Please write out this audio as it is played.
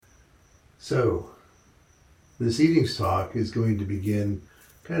So, this evening's talk is going to begin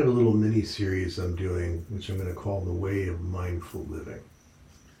kind of a little mini series I'm doing, which I'm going to call The Way of Mindful Living.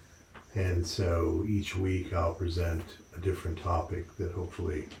 And so each week I'll present a different topic that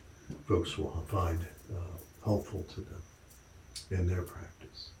hopefully folks will find helpful to them in their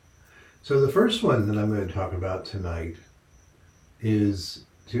practice. So the first one that I'm going to talk about tonight is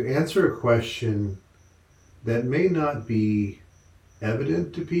to answer a question that may not be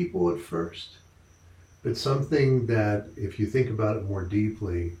evident to people at first, but something that, if you think about it more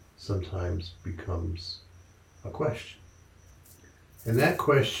deeply, sometimes becomes a question. And that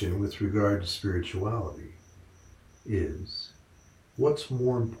question with regard to spirituality is, what's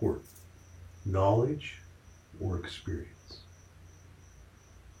more important, knowledge or experience?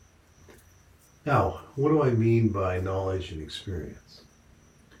 Now, what do I mean by knowledge and experience?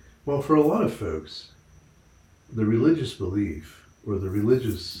 Well, for a lot of folks, the religious belief or the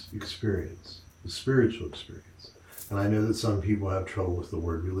religious experience, the spiritual experience, and I know that some people have trouble with the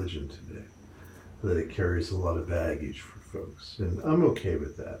word religion today, that it carries a lot of baggage for folks, and I'm okay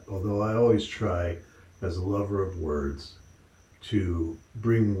with that, although I always try, as a lover of words, to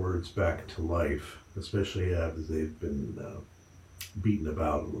bring words back to life, especially as they've been beaten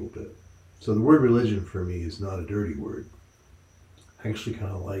about a little bit. So the word religion for me is not a dirty word. I actually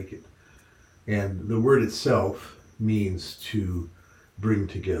kind of like it. And the word itself means to bring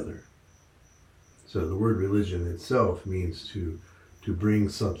together. So the word religion itself means to bring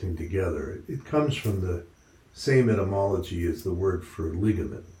something together. It comes from the same etymology as the word for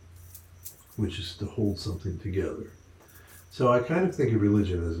ligament, which is to hold something together. So I kind of think of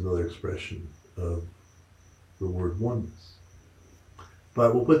religion as another expression of the word oneness.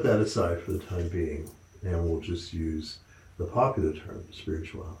 But we'll put that aside for the time being, and we'll just use the popular term,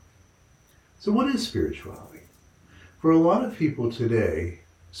 spirituality. So what is spirituality? For a lot of people today,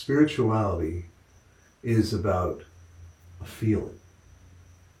 spirituality is about a feeling.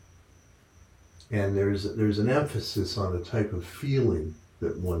 And there's an emphasis on the type of feeling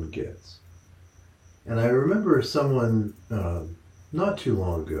that one gets. And I remember someone not too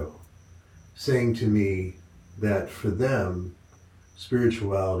long ago saying to me that for them,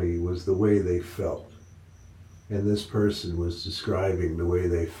 spirituality was the way they felt. And this person was describing the way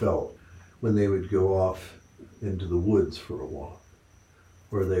they felt when they would go off into the woods for a walk,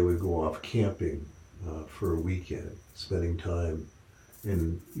 or they would go off camping for a weekend, spending time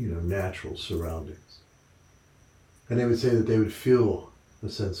in natural surroundings. And they would say that they would feel a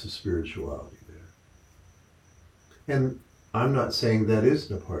sense of spirituality there. And I'm not saying that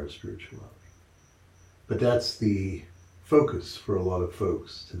isn't a part of spirituality, but that's the focus for a lot of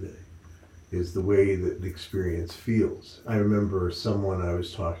folks today, is the way that the experience feels. I remember someone I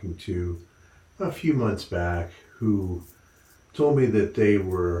was talking to a few months back who told me that they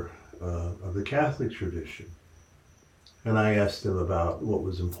were of the Catholic tradition. And I asked them about what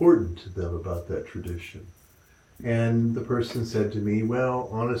was important to them about that tradition. And the person said to me, well,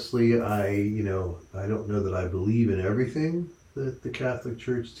 honestly, I don't know that I believe in everything that the Catholic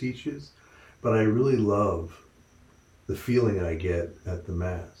Church teaches, but I really love the feeling I get at the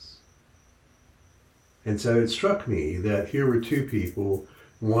Mass. And so it struck me that here were two people,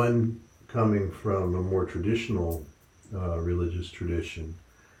 one coming from a more traditional religious tradition,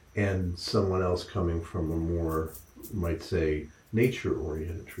 and someone else coming from a more, you might say,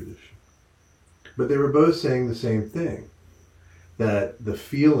 nature-oriented tradition. But they were both saying the same thing, that the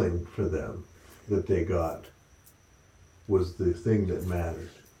feeling for them that they got was the thing that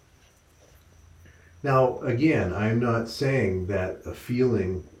mattered. Now, again, I'm not saying that a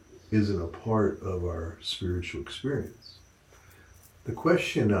feeling isn't a part of our spiritual experience. The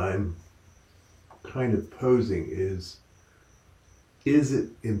question I'm kind of posing is it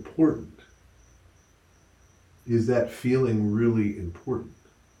important? Is that feeling really important?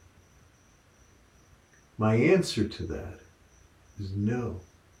 My answer to that is no.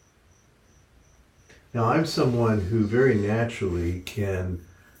 Now, I'm someone who very naturally can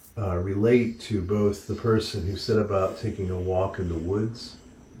relate to both the person who set about taking a walk in the woods,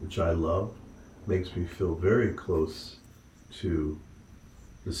 which I love, makes me feel very close to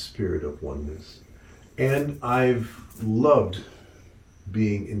the spirit of oneness. And I've loved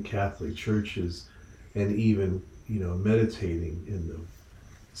being in Catholic churches and even, meditating in them.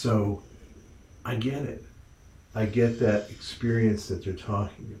 So I get it. I get that experience that they're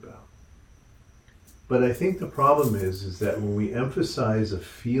talking about. But I think the problem is that when we emphasize a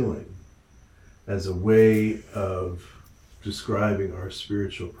feeling as a way of describing our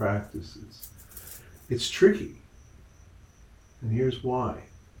spiritual practices, it's tricky. And here's why.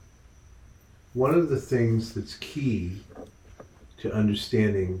 One of the things that's key to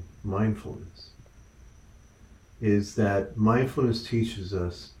understanding mindfulness is that mindfulness teaches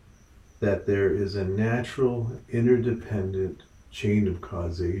us that there is a natural, interdependent chain of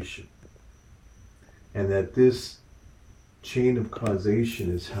causation. And that this chain of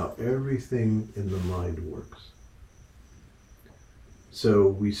causation is how everything in the mind works. So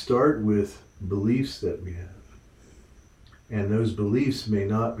we start with beliefs that we have. And those beliefs may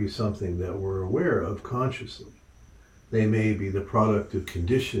not be something that we're aware of consciously. They may be the product of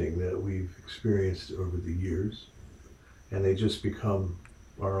conditioning that we've experienced over the years, and they just become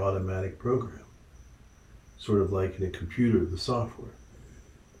our automatic program, sort of like in a computer, the software.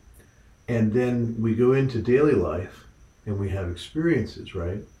 And then we go into daily life and we have experiences,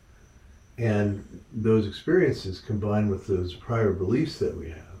 right? And those experiences combined with those prior beliefs that we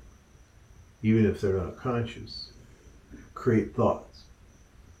have, even if they're not conscious, create thoughts.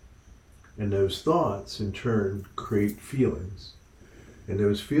 And those thoughts in turn create feelings. And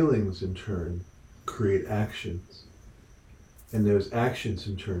those feelings in turn create actions. And those actions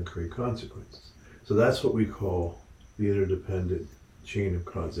in turn create consequences. So that's what we call the interdependent chain of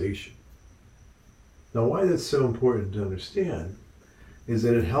causation. Now, why that's so important to understand is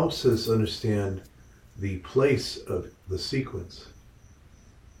that it helps us understand the place of the sequence.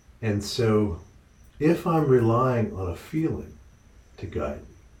 And so, if I'm relying on a feeling to guide me,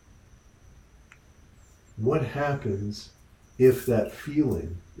 what happens if that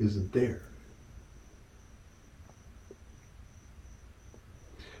feeling isn't there?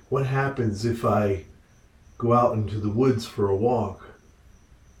 What happens if I go out into the woods for a walk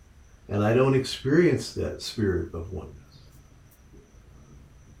and I don't experience that spirit of oneness?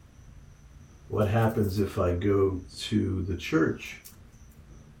 What happens if I go to the church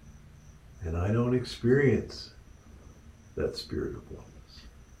and I don't experience that spirit of oneness?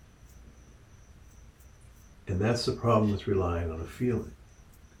 And that's the problem with relying on a feeling.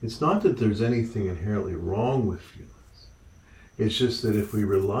 It's not that there's anything inherently wrong with feelings. It's just that if we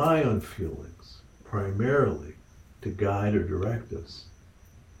rely on feelings primarily to guide or direct us,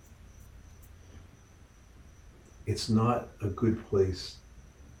 it's not a good place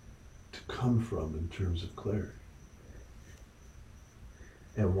to come from in terms of clarity.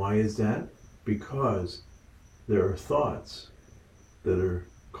 And why is that? Because there are thoughts that are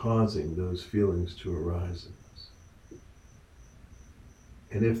causing those feelings to arise in us.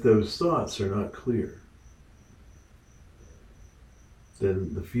 And if those thoughts are not clear,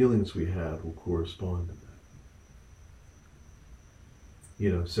 then the feelings we have will correspond to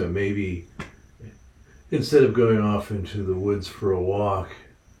that. So maybe instead of going off into the woods for a walk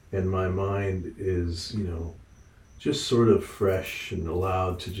and my mind is, just sort of fresh and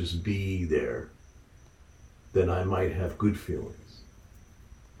allowed to just be there, then I might have good feelings.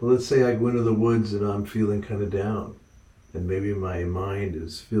 But let's say I go into the woods and I'm feeling kind of down, and maybe my mind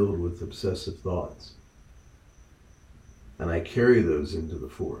is filled with obsessive thoughts, and I carry those into the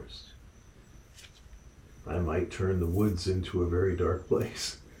forest. I might turn the woods into a very dark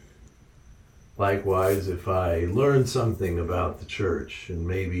place. Likewise, if I learn something about the church and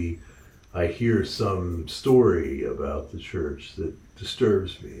maybe I hear some story about the church that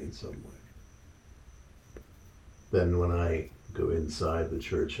disturbs me in some way, then when I go inside the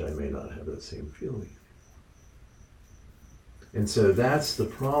church, I may not have that same feeling anymore. And so that's the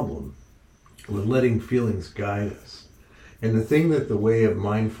problem with letting feelings guide us. And the thing that the way of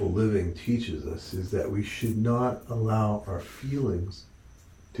mindful living teaches us is that we should not allow our feelings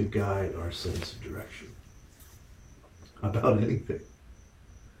to guide our sense of direction about anything.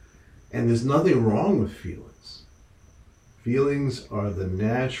 And there's nothing wrong with feelings. Feelings are the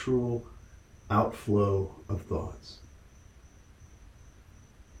natural outflow of thoughts.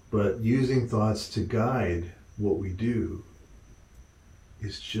 But using thoughts to guide what we do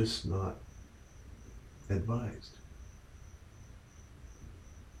is just not advised.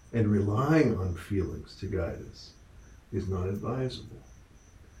 And relying on feelings to guide us is not advisable.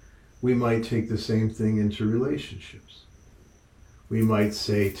 We might take the same thing into relationships. We might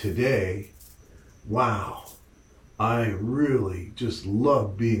say today, wow, I really just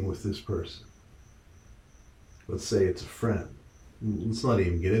love being with this person. Let's say it's a friend. Let's not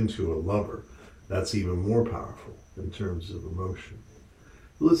even get into a lover. That's even more powerful in terms of emotion.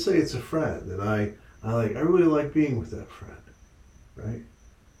 But let's say it's a friend, and I really like being with that friend, right?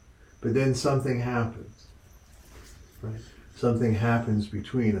 But then something happens, right? Something happens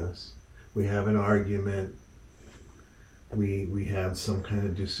between us. We have an argument. We have some kind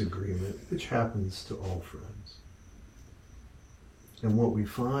of disagreement, which happens to all friends. And what we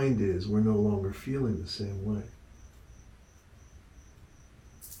find is we're no longer feeling the same way.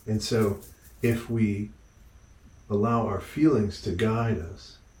 And so if we allow our feelings to guide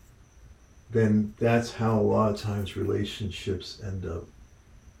us, then that's how a lot of times relationships end up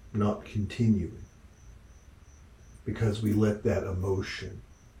not continuing, because we let that emotion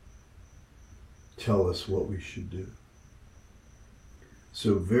tell us what we should do.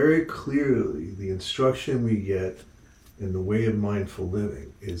 So very clearly, the instruction we get in the way of mindful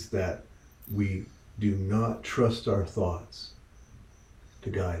living is that we do not trust our thoughts to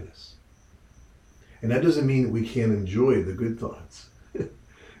guide us. And that doesn't mean that we can't enjoy the good thoughts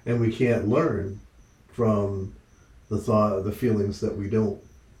and we can't learn from the feelings that we don't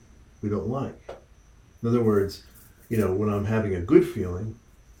like. In other words, when I'm having a good feeling,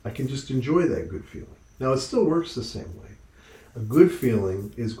 I can just enjoy that good feeling. Now, it still works the same way. A good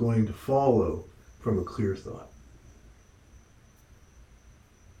feeling is going to follow from a clear thought.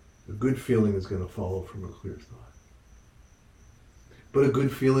 A good feeling is going to follow from a clear thought. But a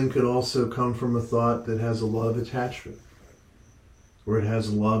good feeling could also come from a thought that has a lot of attachment, or it has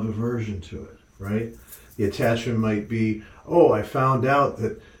a lot of aversion to it, right? The attachment might be, oh, I found out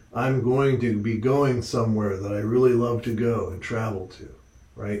that I'm going to be going somewhere that I really love to go and travel to,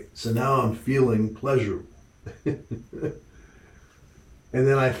 right? So now I'm feeling pleasurable. And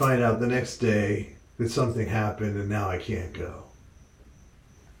then I find out the next day that something happened and now I can't go.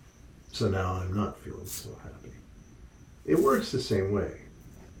 So now I'm not feeling so happy. It works the same way.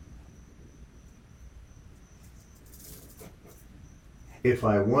 If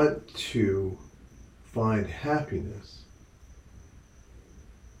I want to find happiness,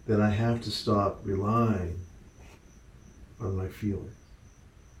 then I have to stop relying on my feelings.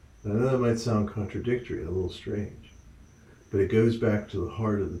 I know that might sound contradictory, a little strange, but it goes back to the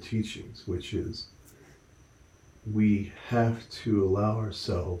heart of the teachings, which is we have to allow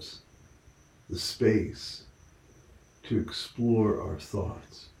ourselves the space to explore our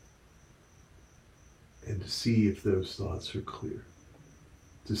thoughts and to see if those thoughts are clear,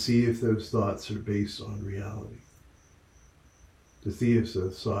 to see if those thoughts are based on reality, to see if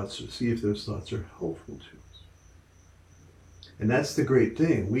those thoughts are helpful to us. And that's the great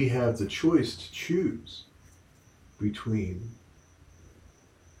thing. We have the choice to choose between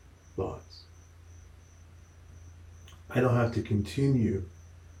thoughts. I don't have to continue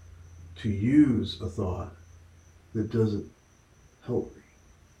to use a thought that doesn't help me,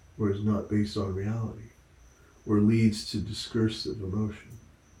 or is not based on reality, or leads to discursive emotion,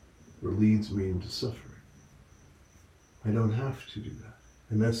 or leads me into suffering. I don't have to do that.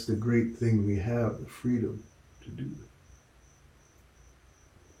 And that's the great thing we have, the freedom to do that.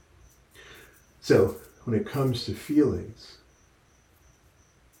 So, when it comes to feelings,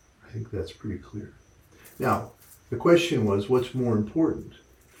 I think that's pretty clear. Now, the question was, what's more important,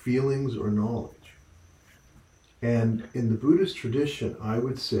 feelings or knowledge? And in the Buddhist tradition, I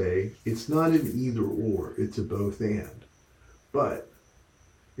would say it's not an either or, it's a both and. But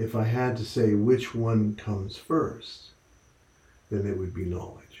if I had to say which one comes first, then it would be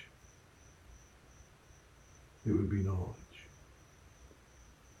knowledge. It would be knowledge.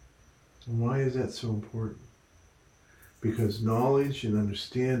 And why is that so important? Because knowledge and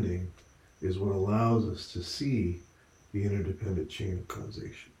understanding is what allows us to see the interdependent chain of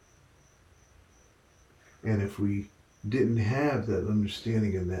causation. And if we didn't have that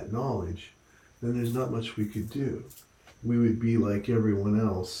understanding and that knowledge, then there's not much we could do. We would be like everyone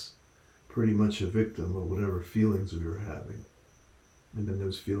else, pretty much a victim of whatever feelings we were having. And then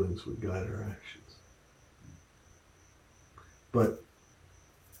those feelings would guide our actions. But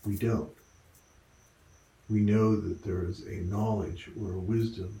we don't. We know that there is a knowledge or a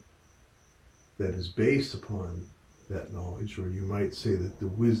wisdom that is based upon that knowledge, or you might say that the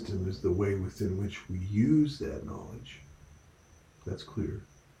wisdom is the way within which we use that knowledge. That's clear.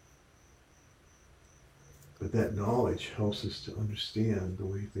 But that knowledge helps us to understand the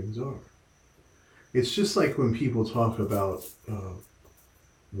way things are. It's just like when people talk about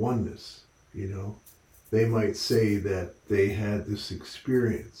oneness, they might say that they had this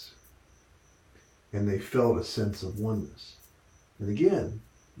experience and they felt a sense of oneness. And again,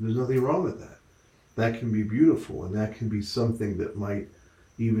 there's nothing wrong with that. That can be beautiful, and that can be something that might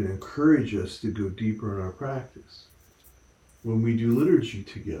even encourage us to go deeper in our practice. When we do liturgy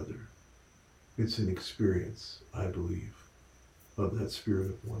together, it's an experience, I believe, of that spirit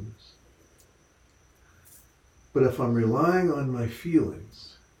of oneness. But if I'm relying on my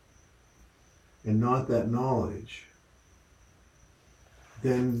feelings and not that knowledge,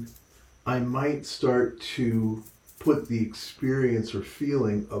 then I might start to put the experience or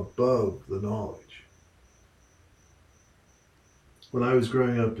feeling above the knowledge. When I was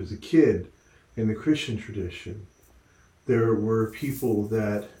growing up as a kid in the Christian tradition, there were people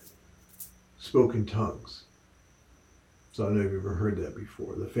that spoke in tongues. So I don't know if you've ever heard that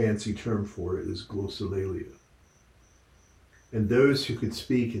before. The fancy term for it is glossolalia. And those who could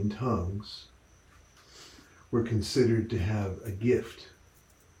speak in tongues were considered to have a gift.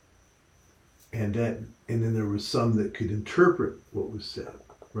 And then there was some that could interpret what was said,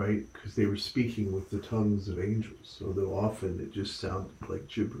 right? Because they were speaking with the tongues of angels, although often it just sounded like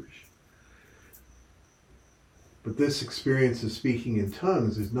gibberish. But this experience of speaking in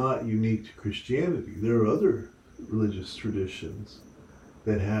tongues is not unique to Christianity. There are other religious traditions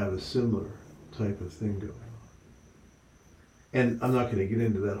that have a similar type of thing going on. And I'm not going to get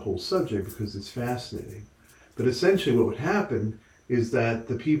into that whole subject because it's fascinating. But essentially what would happen is that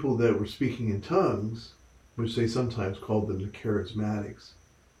the people that were speaking in tongues, which they sometimes called them the charismatics,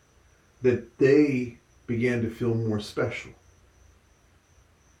 that they began to feel more special.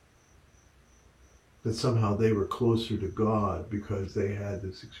 That somehow they were closer to God because they had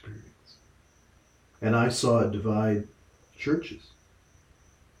this experience. And I saw it divide churches.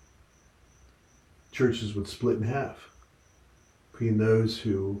 Churches would split in half between those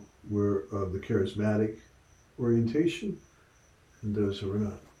who were of the charismatic orientation and those who were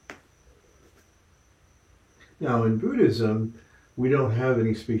not. Now, in Buddhism, we don't have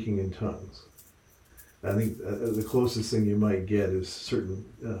any speaking in tongues. I think the closest thing you might get is certain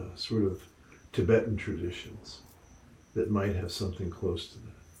sort of Tibetan traditions that might have something close to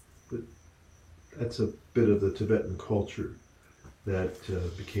that. But that's a bit of the Tibetan culture that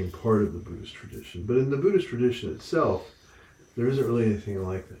became part of the Buddhist tradition. But in the Buddhist tradition itself, there isn't really anything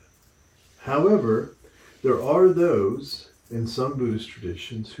like that. However, there are those in some Buddhist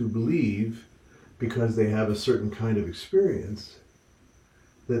traditions who believe, because they have a certain kind of experience,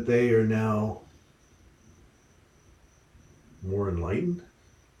 that they are now more enlightened,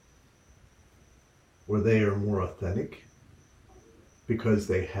 or they are more authentic because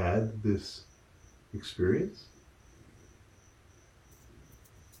they had this experience.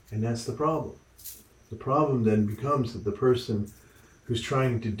 And that's the problem. The problem then becomes that the person who's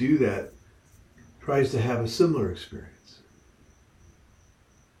trying to do that tries to have a similar experience.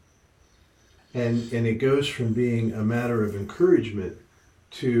 And it goes from being a matter of encouragement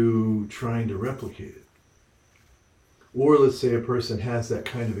to trying to replicate it. Or let's say a person has that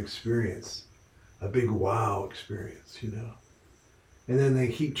kind of experience, a big wow experience, and then they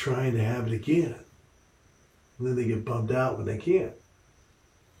keep trying to have it again. And then they get bummed out when they can't.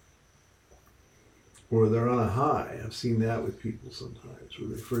 Or they're on a high. I've seen that with people sometimes, where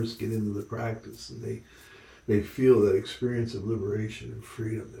they first get into the practice and they feel that experience of liberation and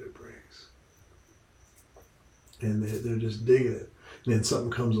freedom that it brings. And they're just digging it. And then something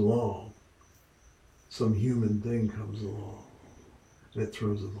comes along. Some human thing comes along. And it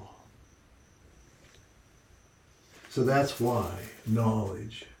throws them off. So that's why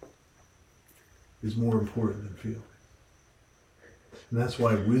knowledge is more important than feeling. And that's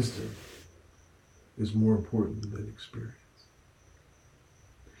why wisdom is more important than experience.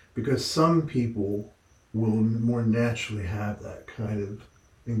 Because some people will more naturally have that kind of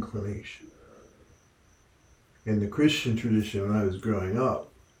inclination. In the Christian tradition, when I was growing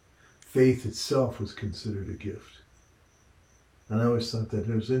up, faith itself was considered a gift. And I always thought that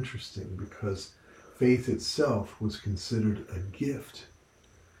it was interesting because faith itself was considered a gift.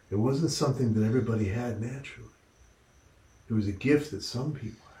 It wasn't something that everybody had naturally. It was a gift that some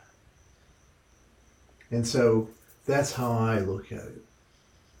people had. And so that's how I look at it,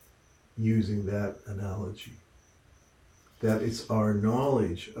 using that analogy. That it's our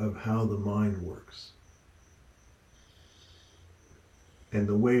knowledge of how the mind works. And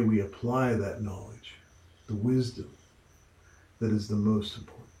the way we apply that knowledge, the wisdom, that is the most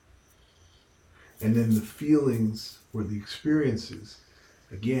important. And then the feelings or the experiences,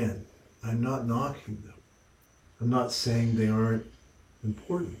 again, I'm not knocking them. I'm not saying they aren't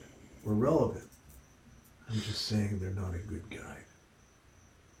important or relevant. I'm just saying they're not a good guide.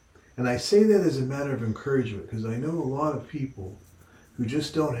 And I say that as a matter of encouragement because I know a lot of people who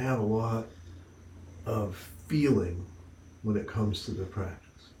just don't have a lot of feeling when it comes to the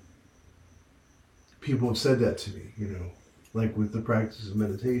practice. People have said that to me, like with the practice of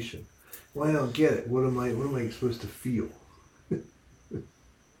meditation. Well, I don't get it. What am I supposed to feel?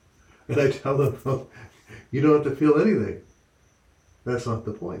 And I tell them, well, you don't have to feel anything. That's not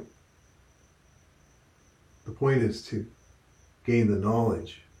the point. The point is to gain the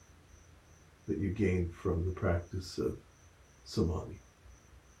knowledge that you gain from the practice of samadhi,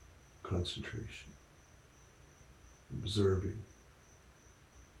 concentration, observing,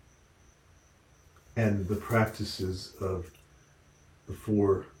 and the practices of the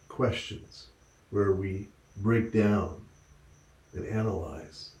 4 questions where we break down and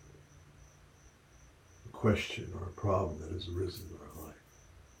analyze the question or a problem that has arisen in our life.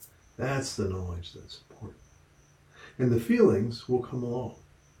 That's the knowledge that's important. And the feelings will come along.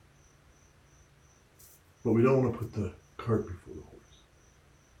 But we don't want to put the cart before the horse.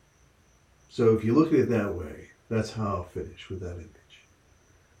 So if you look at it that way, that's how I'll finish with that image.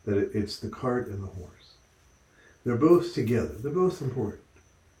 That it's the cart and the horse. They're both together. They're both important.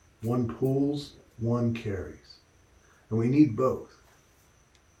 One pulls, one carries. And we need both.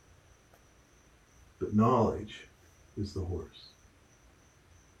 But knowledge is the horse.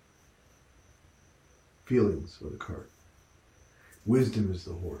 Feelings are the cart. Wisdom is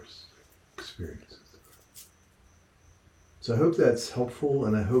the horse. Experience is the cart. So I hope that's helpful,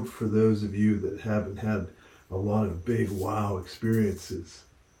 and I hope for those of you that haven't had a lot of big wow experiences,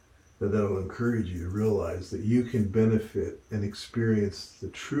 that'll encourage you to realize that you can benefit and experience the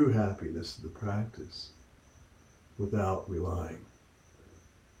true happiness of the practice without relying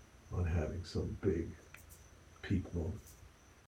on having some big peak moment.